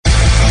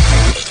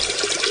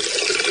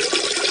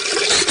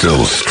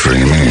Still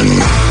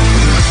streaming.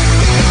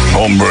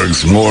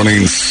 Holmberg's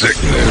Morning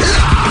Sickness.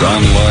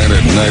 Online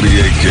at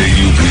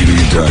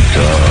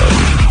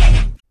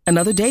 98kupd.com.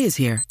 Another day is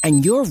here,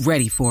 and you're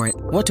ready for it.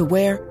 What to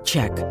wear?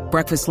 Check.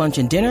 Breakfast, lunch,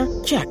 and dinner?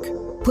 Check.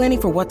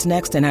 Planning for what's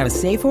next and how to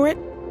save for it?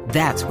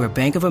 That's where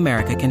Bank of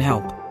America can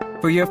help.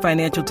 For your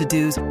financial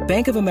to-dos,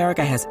 Bank of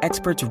America has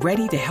experts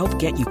ready to help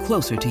get you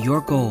closer to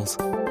your goals.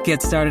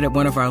 Get started at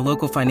one of our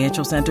local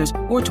financial centers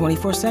or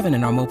 24/7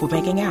 in our mobile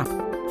banking app.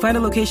 Find a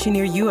location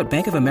near you at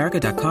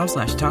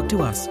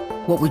bankofamerica.com/talktous.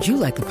 What would you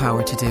like the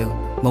power to do?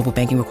 Mobile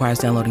banking requires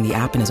downloading the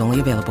app and is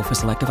only available for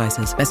select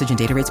devices. Message and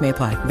data rates may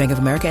apply. Bank of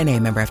America N.A.,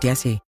 member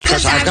FDIC.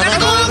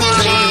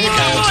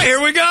 Oh,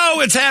 here we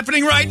go. It's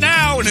happening right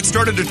now. And it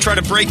started to try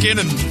to break in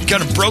and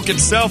kind of broke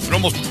itself and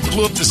almost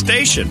blew up the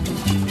station.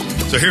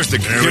 So here's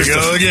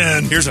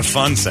again. Here's a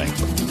fun thing.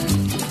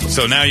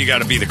 So now you got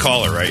to be the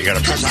caller, right? You got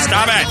to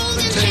stop it.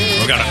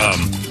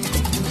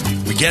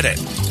 We get it.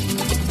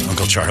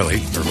 Uncle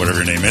Charlie, or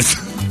whatever your name is.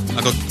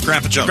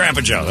 Grandpa Joe.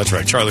 Grandpa Joe, that's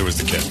right. Charlie was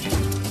the kid.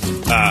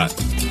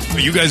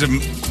 But you guys have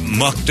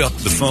mucked up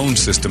the phone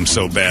system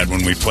so bad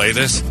when we play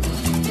this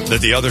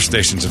that the other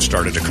stations have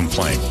started to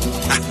complain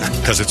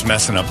because it's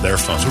messing up their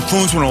phones. Their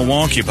phones went all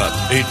wonky about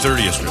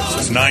 8:30 yesterday. So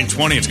it's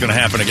 9:20. It's going to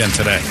happen again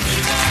today.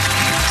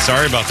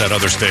 Sorry about that,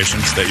 other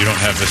stations, that you don't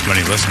have this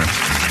many listeners.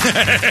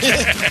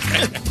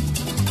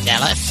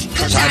 Jealous?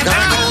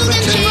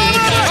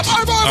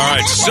 All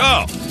right,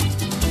 so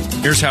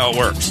here's how it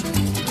works.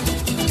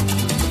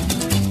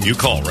 You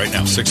call right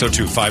now,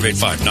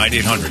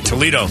 602-585-9800.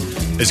 Toledo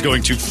is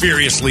going to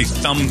furiously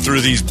thumb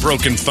through these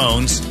broken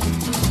phones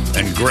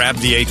and grab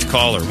the 8th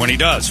caller. When he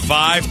does,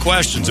 5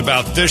 questions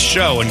about this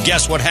show, and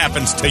guess what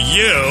happens to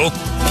you?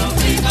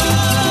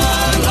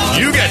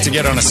 You get to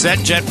get on a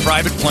SetJet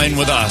private plane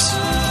with us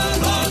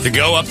to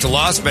go up to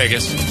Las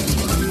Vegas,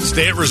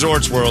 stay at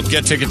Resorts World,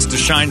 get tickets to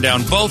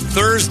Shinedown both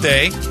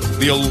Thursday,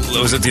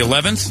 was it the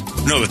 11th?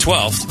 No, the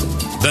 12th.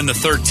 Then the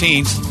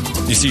 13th.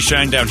 You see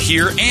Shinedown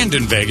here and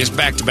in Vegas,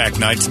 back-to-back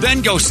nights.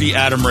 Then go see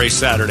Adam Ray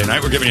Saturday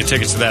night. We're giving you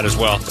tickets to that as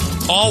well.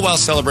 All while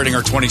celebrating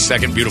our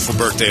 22nd beautiful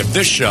birthday of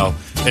this show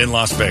in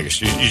Las Vegas.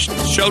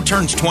 Show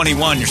turns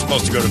 21. You're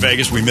supposed to go to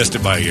Vegas. We missed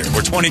it by a year.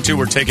 We're 22.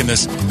 We're taking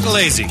this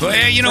lazy. But,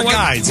 hey, you know what?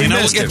 Guys, we'll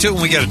get to it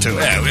when we get it to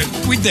it. Yeah,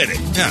 we did it.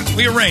 Yeah,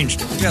 we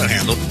arranged it. Got it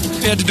handled.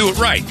 We had to do it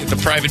right. Get the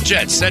private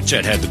jet.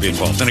 SetJet had to be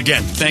involved. And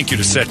again, thank you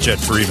to SetJet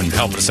for even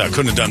helping us out.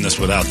 Couldn't have done this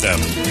without them.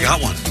 We got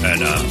one.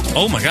 And,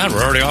 oh my God,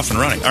 we're already off and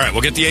running. All right,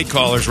 we'll get the 8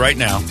 callers right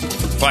now.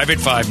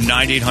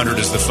 585-9800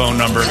 is the phone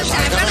number.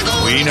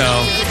 We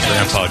know,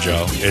 Grandpa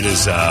Joe, it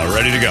is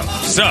ready to go.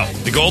 So,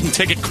 the golden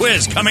ticket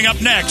quiz coming up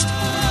next.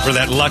 For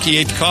that lucky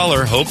 8th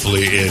caller,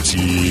 hopefully it's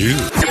you.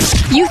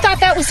 You thought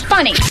that was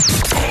funny.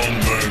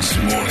 Holmberg's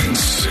Morning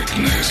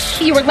Sickness.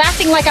 You were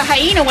laughing like a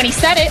hyena when he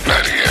said it.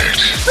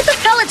 98 What the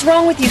hell is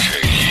wrong with you?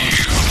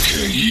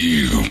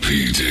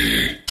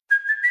 KUPD.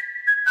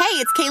 Hey,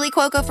 it's Kaylee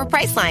Cuoco for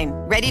Priceline.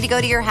 Ready to go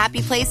to your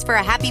happy place for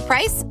a happy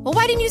price? Well,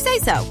 why didn't you say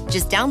so?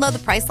 Just download the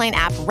Priceline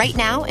app right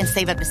now and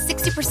save up to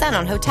 60%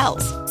 on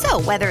hotels.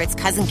 So whether it's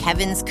Cousin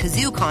Kevin's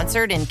Kazoo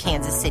Concert in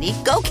Kansas City,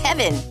 go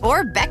Kevin,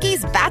 or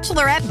Becky's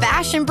Bachelorette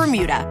Bash in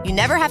Bermuda, you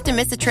never have to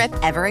miss a trip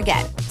ever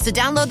again. So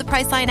download the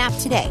Priceline app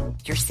today.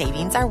 Your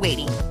savings are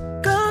waiting.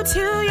 Go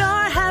to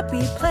your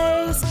happy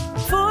place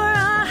for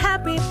a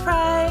happy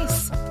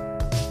price.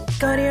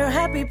 Go to your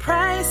happy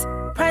price,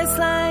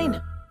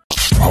 Priceline.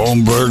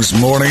 Holmberg's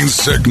Morning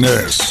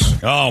Sickness.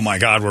 Oh, my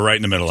God, we're right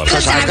in the middle of it.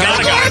 We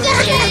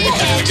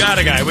got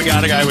a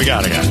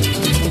guy.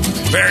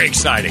 Very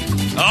exciting.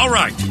 All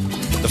right.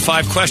 The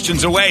 5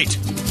 questions await.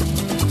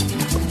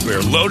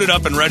 We're loaded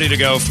up and ready to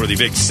go for the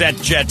big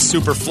SetJet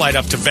super flight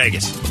up to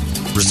Vegas.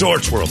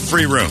 Resorts World,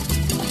 free room.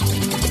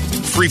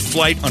 Free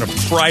flight on a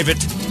private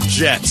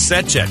jet.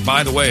 SetJet,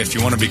 by the way, if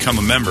you want to become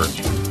a member,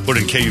 put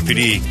in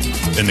KUPD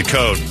in the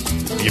code.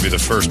 I'll give you the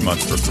first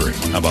month for free.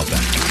 How about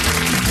that?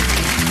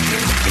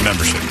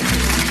 Membership.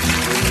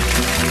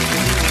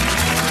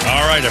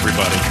 All right,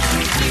 everybody.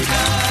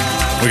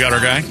 We got our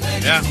guy?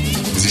 Yeah.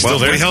 Is he still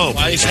there? We hope.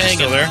 He's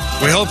still there?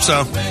 We hope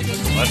so.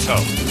 Let's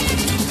hope.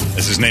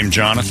 Is his name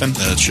Jonathan?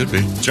 It should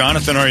be.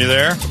 Jonathan, are you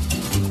there?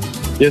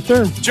 Yes,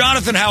 sir.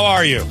 Jonathan, how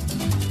are you?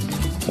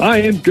 I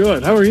am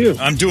good. How are you?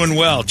 I'm doing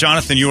well.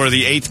 Jonathan, you are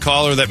the 8th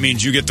caller. That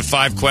means you get the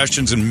 5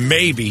 questions, and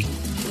maybe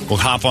we'll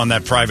hop on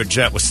that private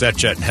jet with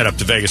SetJet and head up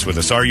to Vegas with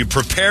us. Are you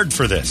prepared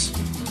for this?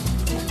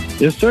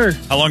 Yes, sir.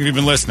 How long have you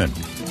been listening?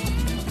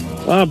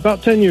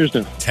 About 10 years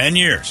now. 10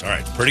 years. All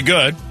right. Pretty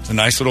good. It's a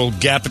nice little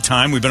gap of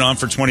time. We've been on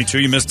for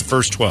 22. You missed the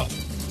first 12.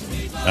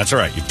 That's all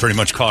right. You've pretty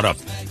much caught up.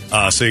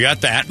 So you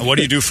got that. What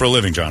do you do for a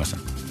living, Jonathan?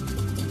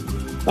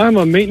 I'm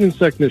a maintenance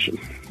technician.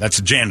 That's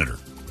a janitor.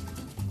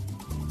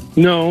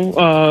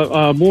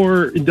 No,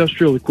 more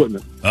industrial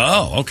equipment.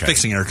 Oh, okay.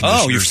 Fixing air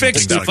conditioners. Oh, you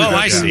fixed it. Oh,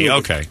 I see. Yeah.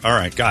 Okay. All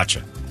right.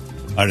 Gotcha.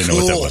 I didn't know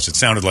what that was. It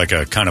sounded like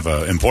a kind of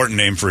a important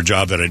name for a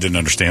job that I didn't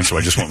understand, so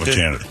I just went with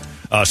janitor.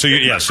 So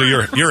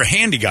you're a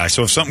handy guy.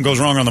 So if something goes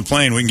wrong on the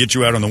plane, we can get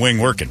you out on the wing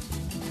working.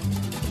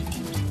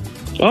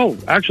 Oh,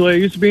 actually, I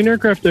used to be an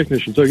aircraft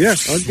technician, so yeah.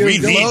 We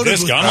need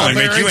this guy. I'm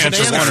going to make you bearings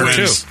answer and one or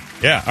two.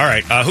 antifreeze. Yeah, all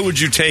right. Who would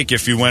you take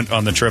if you went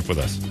on the trip with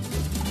us?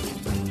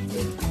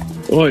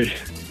 Oy.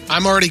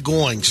 I'm already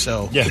going,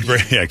 so. Yeah,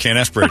 I can't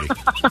ask Brady.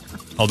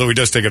 Although he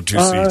does take up 2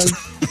 seats.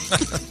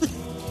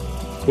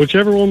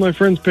 Whichever one of my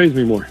friends pays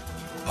me more.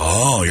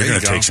 Oh, you're There going you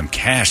to go. take some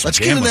cash. Let's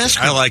and get an gamble.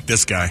 escort. I like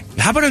this guy.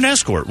 How about an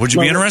escort? Would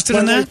you be interested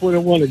in My that? wife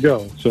wouldn't want to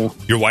go, so.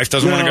 Your wife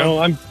doesn't want to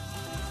go?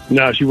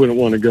 No, she wouldn't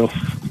want to go.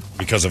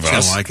 Because of She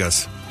us? don't like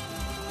us.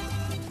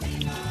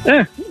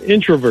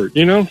 Introvert,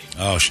 you know?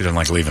 Oh, she doesn't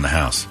like leaving the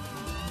house.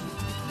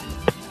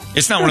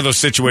 It's not one of those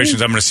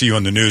situations I'm going to see you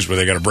on the news where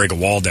they got to break a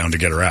wall down to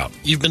get her out.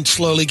 You've been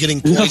slowly getting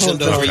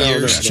poisoned over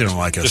years. She don't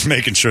like us. Just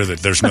making sure that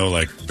there's no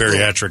like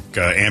bariatric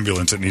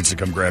ambulance that needs to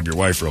come grab your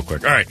wife real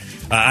quick. All right.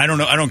 I don't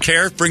know. I don't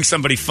care. Bring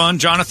somebody fun.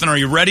 Jonathan, are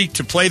you ready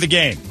to play the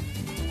game?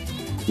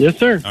 Yes,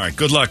 sir. All right.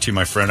 Good luck to you,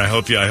 my friend. I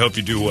hope you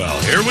do well.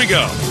 Here we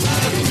go.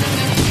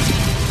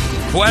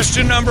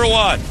 Question number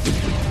 1.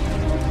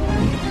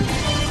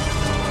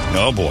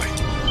 Oh, boy.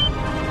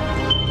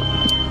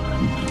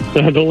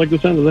 I don't like the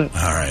sound of that.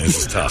 All right. This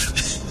is tough.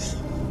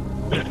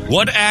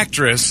 What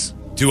actress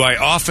do I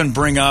often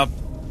bring up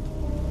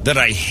that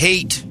I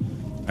hate?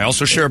 I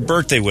also share a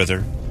birthday with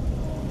her,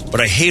 but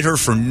I hate her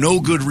for no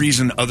good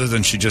reason other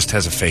than she just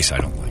has a face I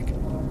don't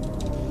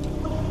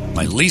like.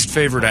 My least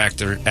favorite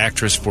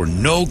actress for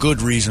no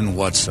good reason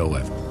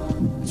whatsoever.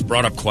 It's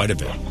brought up quite a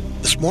bit.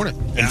 This morning.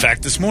 In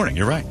fact, this morning.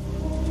 You're right.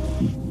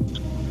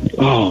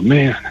 Oh,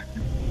 man.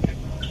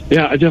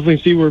 Yeah, I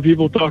definitely see where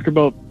people talk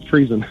about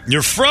freezing.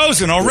 You're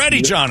frozen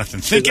already, Jonathan.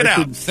 Think it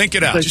out. Think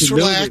it out. Just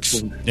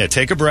relax. Yeah,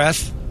 take a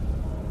breath.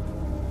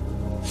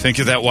 Think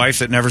of that wife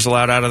that never's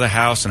allowed out of the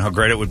house and how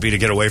great it would be to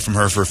get away from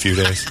her for a few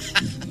days.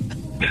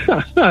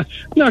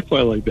 Not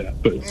quite like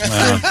that, but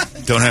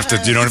You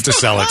don't have to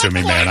sell it to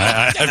me, man.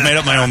 I've made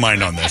up my own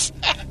mind on this.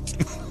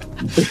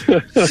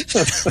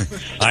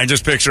 I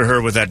just picture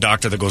her with that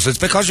doctor that goes, "It's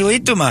because you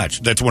eat too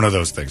much." That's one of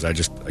those things. I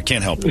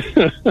can't help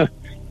it.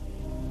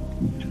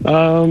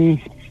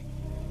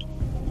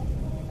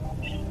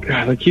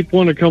 God, I keep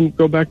wanting to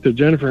go back to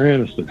Jennifer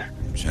Aniston.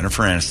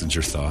 Jennifer Aniston's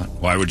your thought.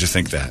 Why would you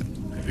think that?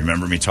 If you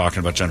remember me talking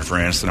about Jennifer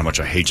Aniston, how much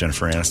I hate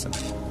Jennifer Aniston.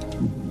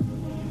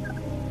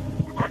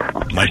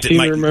 I seem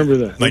to remember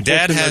that. My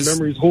dad has... My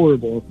memory's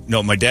horrible.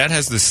 No, my dad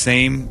has the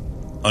same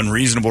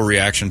unreasonable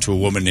reaction to a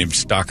woman named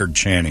Stockard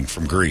Channing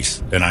from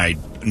Greece. And I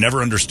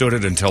never understood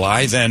it until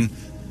I then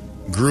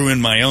grew in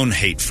my own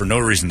hate for no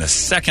reason. The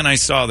second I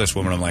saw this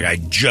woman, I'm like, I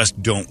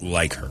just don't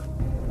like her.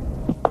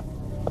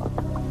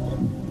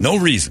 No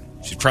reason.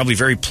 She's probably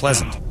very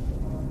pleasant.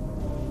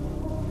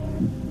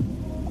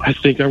 I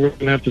think I'm going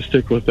to have to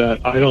stick with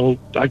that.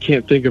 I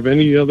can't think of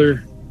any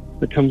other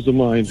that comes to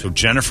mind. So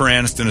Jennifer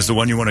Aniston is the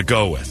one you want to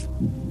go with.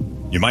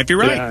 You might be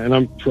right. Yeah, and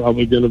I'm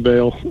probably going to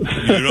bail. You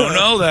don't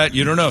know that.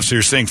 You don't know. So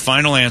you're saying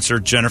final answer,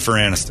 Jennifer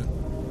Aniston.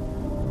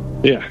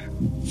 Yeah.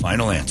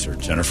 Final answer,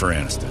 Jennifer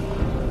Aniston.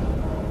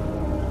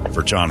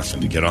 For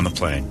Jonathan to get on the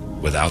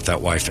plane without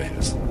that wife of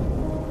his.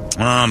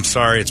 Oh, I'm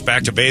sorry. It's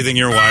back to bathing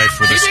your wife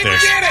with a stick.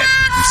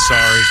 I'm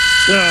sorry.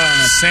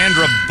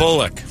 Sandra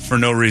Bullock, for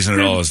no reason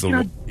at all, is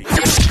the...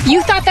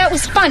 You thought that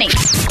was funny.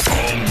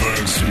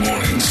 Holmberg's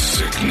Morning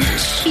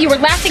Sickness. You were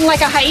laughing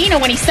like a hyena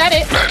when he said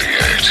it.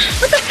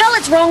 98. What the hell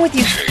is wrong with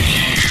you?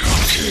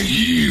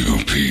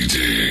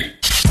 KUPD.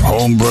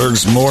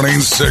 Holmberg's Morning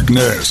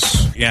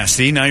Sickness. Yeah,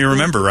 see, now you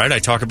remember, right? I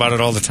talk about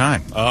it all the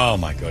time. Oh,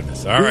 my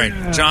goodness. All right,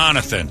 Yeah.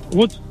 Jonathan.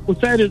 What's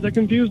sad is I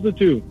confused the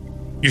two.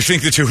 You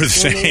think the two are the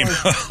same?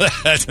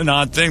 That's an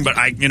odd thing,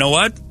 but you know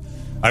what?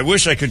 I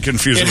wish I could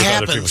confuse her with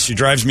other people. She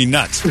drives me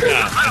nuts.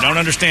 I don't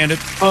understand it.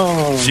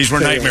 Oh, She's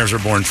where nightmares are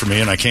born for me,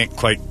 and I can't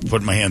quite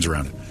put my hands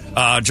around it.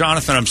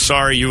 Jonathan, I'm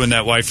sorry you and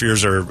that wife of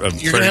yours are...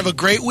 You're going to have a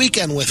great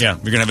weekend with her. Yeah,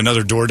 you're going to have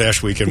another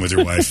DoorDash weekend with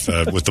your wife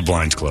with the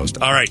blinds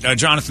closed. All right,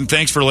 Jonathan,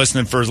 thanks for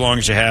listening for as long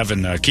as you have,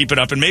 and keep it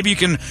up. And maybe you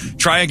can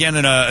try again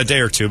in a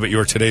day or two, but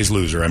you're today's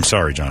loser. I'm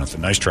sorry, Jonathan.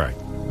 Nice try.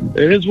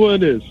 It is what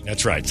it is.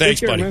 That's right. Thanks,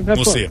 Take care, buddy. man. Have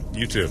We'll fun. see you.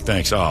 You too.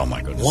 Thanks. Oh,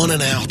 my goodness. One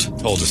and out.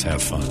 Told us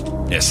have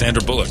fun. Yeah,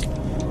 Sandra Bullock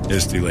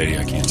is the lady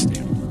I can't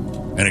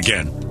stand. And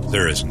again,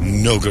 there is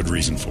no good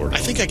reason for it. I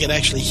think I could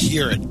actually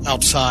hear it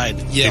outside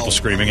yell. People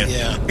screaming it.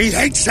 Yeah. He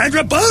hates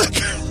Sandra Bullock.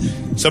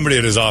 Somebody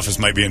at his office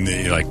might be in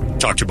the,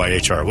 talked to by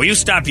HR. Will you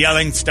stop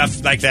yelling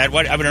stuff like that?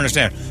 What? I don't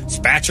understand.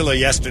 Spatula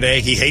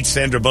yesterday. He hates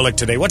Sandra Bullock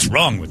today. What's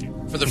wrong with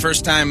you? For the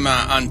first time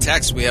on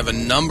text, we have a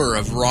number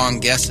of wrong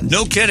guesses.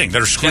 No kidding.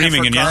 They're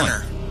screaming and yelling.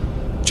 Garner.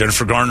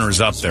 Jennifer Garner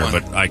is up there, one.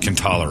 but I can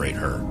tolerate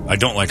her. I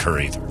don't like her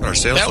either. Our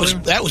sales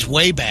That was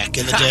way back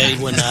in the day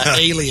when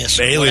Alias.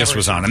 Alias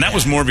was on, and that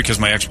was more because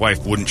my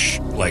ex-wife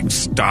wouldn't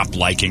stop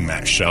liking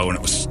that show, and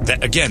it was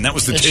that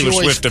was the And she Taylor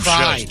always Swift of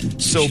cried.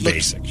 shows. So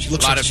basic. She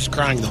looks like she's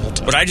crying the whole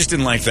time. But I just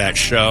didn't like that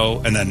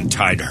show, and then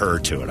tied her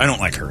to it. I don't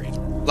like her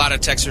either. A lot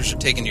of texters are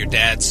taking your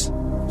dad's.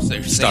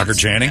 Stockard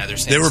Channing? Yeah, they're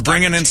saying they were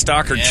bringing in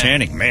Stockard Stockard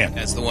Channing. Man.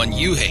 That's the one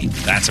you hate.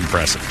 That's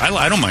impressive.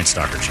 I don't mind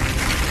Stockard Channing.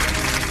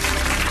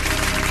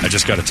 I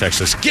just got a text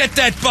that says, get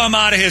that bum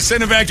out of here.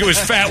 Send him back to his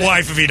fat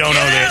wife if you don't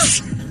know this.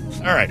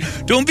 All right.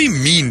 Don't be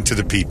mean to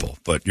the people.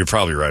 But you're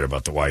probably right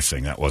about the wife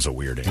thing. That was a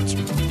weird answer.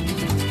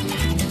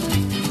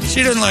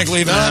 She didn't like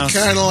leaving the house.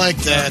 Kind of like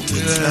that.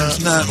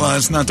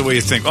 It's not the way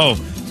you think. Oh,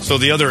 so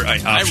the other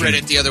option. I read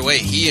it the other way.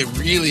 He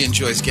really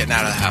enjoys getting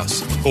out of the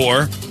house.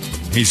 Or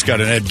he's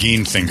got an Ed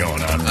Gein thing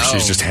going on where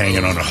she's just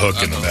hanging on a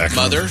hook in the back.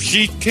 Mother?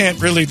 She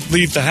can't really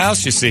leave the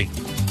house, you see.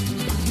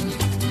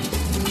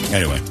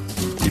 Anyway,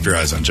 keep your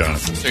eyes on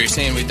Jonathan. So you're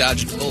saying we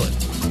dodged a bullet?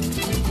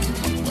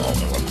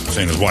 Oh, I'm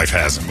saying his wife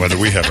hasn't, whether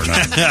we have or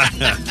not.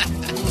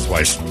 His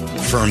wife's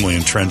firmly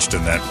entrenched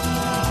in that,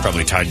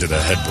 probably tied to the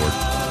headboard.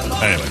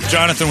 Anyway,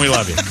 Jonathan, we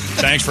love you.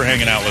 Thanks for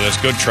hanging out with us.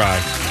 Good try.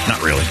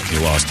 Not really. You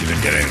lost. You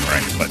didn't get anything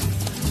right. But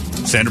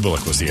Sandra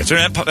Bullock was the answer.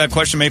 That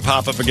question may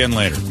pop up again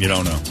later. You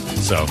don't know.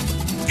 So,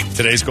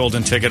 today's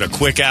golden ticket, a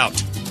quick out.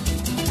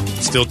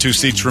 Still 2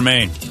 seats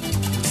remain.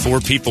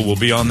 4 people will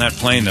be on that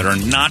plane that are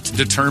not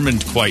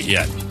determined quite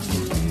yet.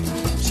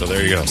 So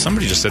there you go.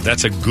 Somebody just said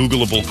that's a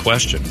Googleable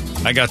question.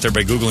 I got there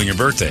by Googling your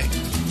birthday,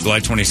 July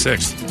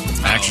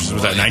 26th. Actress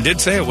with that. And I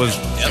did say it was,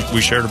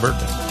 we shared a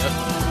birthday.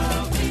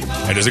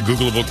 It is a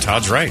Googleable.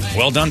 Todd's right.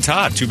 Well done,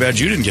 Todd. Too bad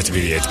you didn't get to be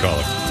the 8th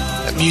caller.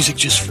 That music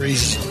just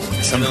freezes.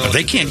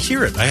 They can't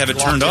hear it. I have it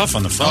turned off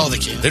on the phone. Oh, they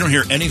can't. They don't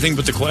hear anything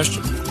but the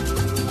question.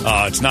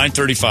 It's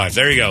 9:35.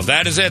 There you go.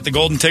 That is it. The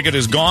golden ticket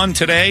is gone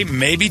today.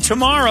 Maybe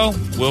tomorrow.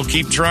 We'll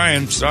keep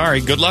trying.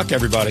 Sorry. Good luck,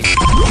 everybody.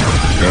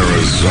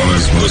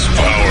 Arizona's most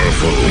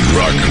powerful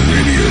rock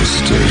radio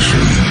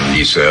station.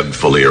 He said,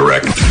 fully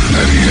erect.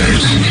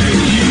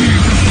 98.